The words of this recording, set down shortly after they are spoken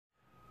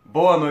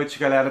Boa noite,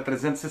 galera.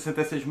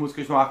 366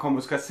 músicas no ar com a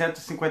música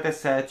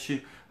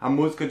 157. A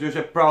música de hoje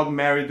é Proud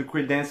Mary, do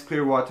Creedence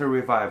Clearwater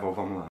Revival.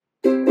 Vamos lá.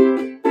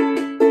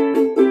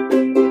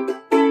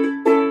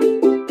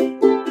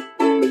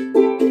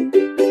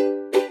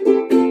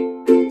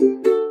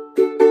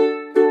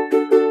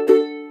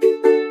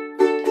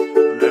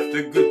 Left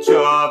a good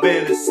job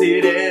in the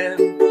city,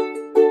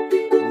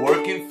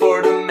 working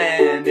for the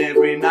man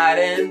every night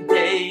and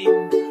day.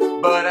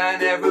 But I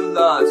never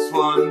lost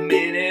 1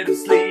 minute of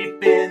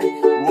sleeping,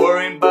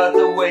 worrying about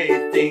the way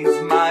things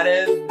might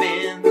have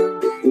been.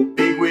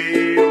 Big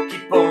wheel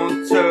keep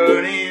on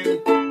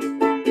turning,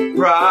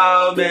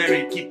 proud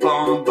Mary keep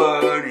on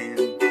burning.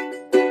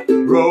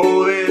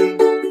 Rolling,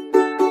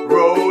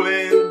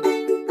 rolling,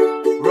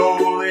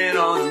 rolling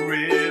on the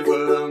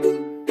river.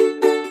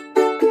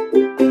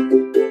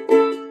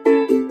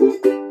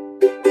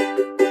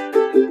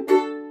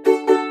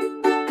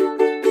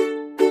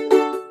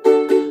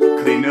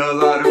 Clean a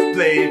lot of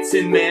plates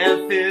in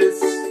Memphis,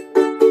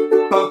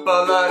 pump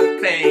a lot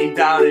of pain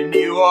down in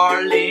New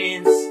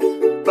Orleans.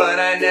 But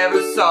I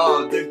never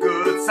saw the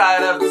good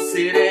side of the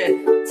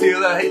city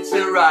till I hitched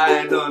a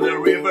ride on the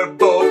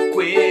riverboat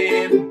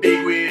Queen.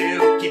 Big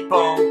wheel keep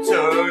on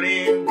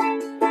turning,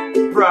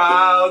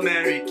 proud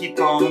Mary keep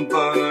on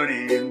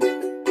burning.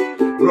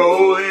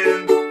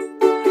 Rolling,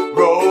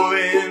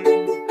 rolling,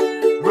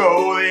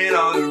 rolling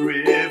on the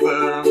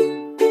river.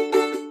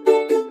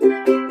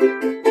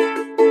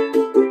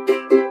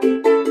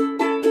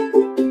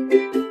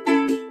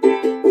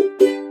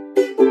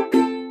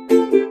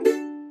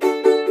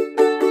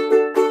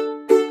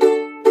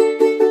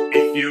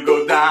 If you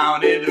go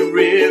down in the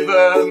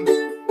river,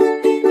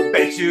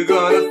 bet you're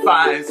gonna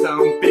find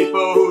some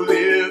people who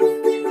live.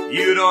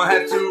 You don't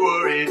have to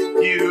worry,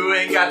 you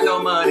ain't got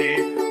no money.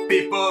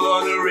 People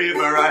on the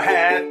river are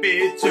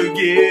happy to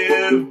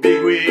give.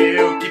 Big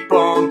wheel keep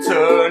on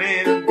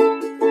turning,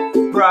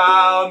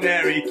 proud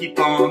Mary keep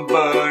on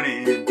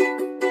burning.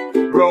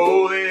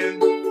 Rolling,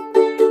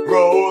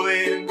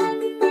 rolling,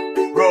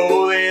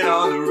 rolling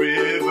on the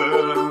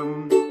river.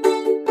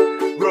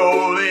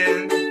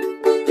 Rolling,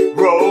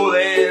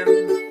 rolling,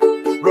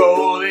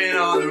 rolling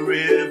on the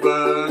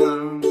river.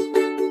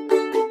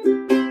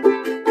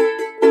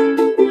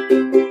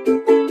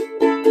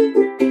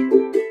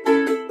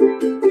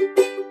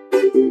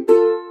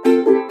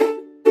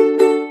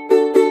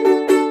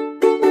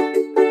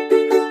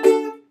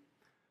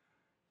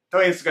 Então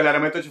é isso, galera.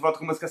 Amanhã eu tô de volta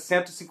com a música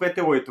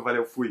 158.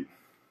 Valeu, fui!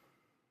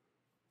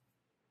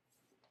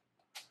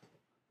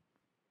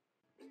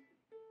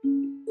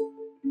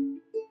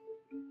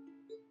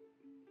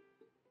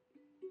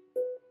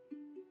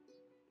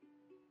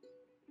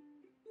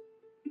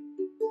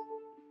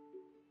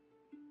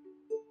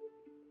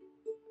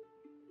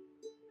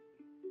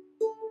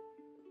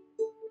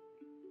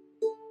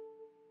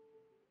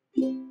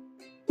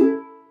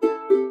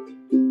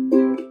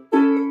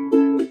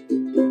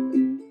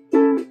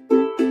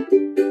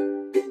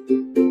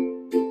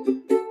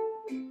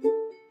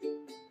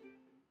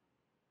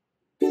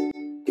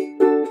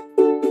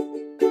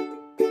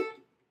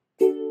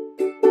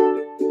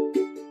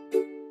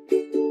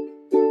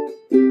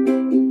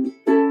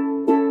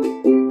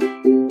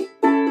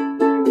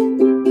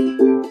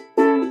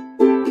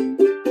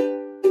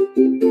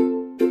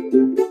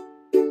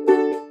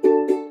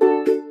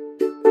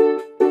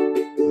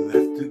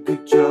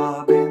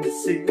 Job in the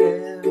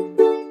city,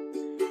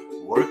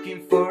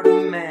 working for the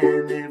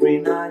man every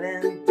night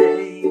and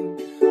day.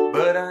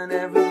 But I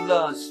never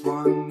lost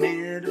 1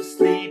 minute of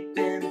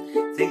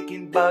sleeping,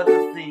 thinking about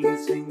the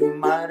things we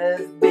might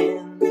have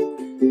been.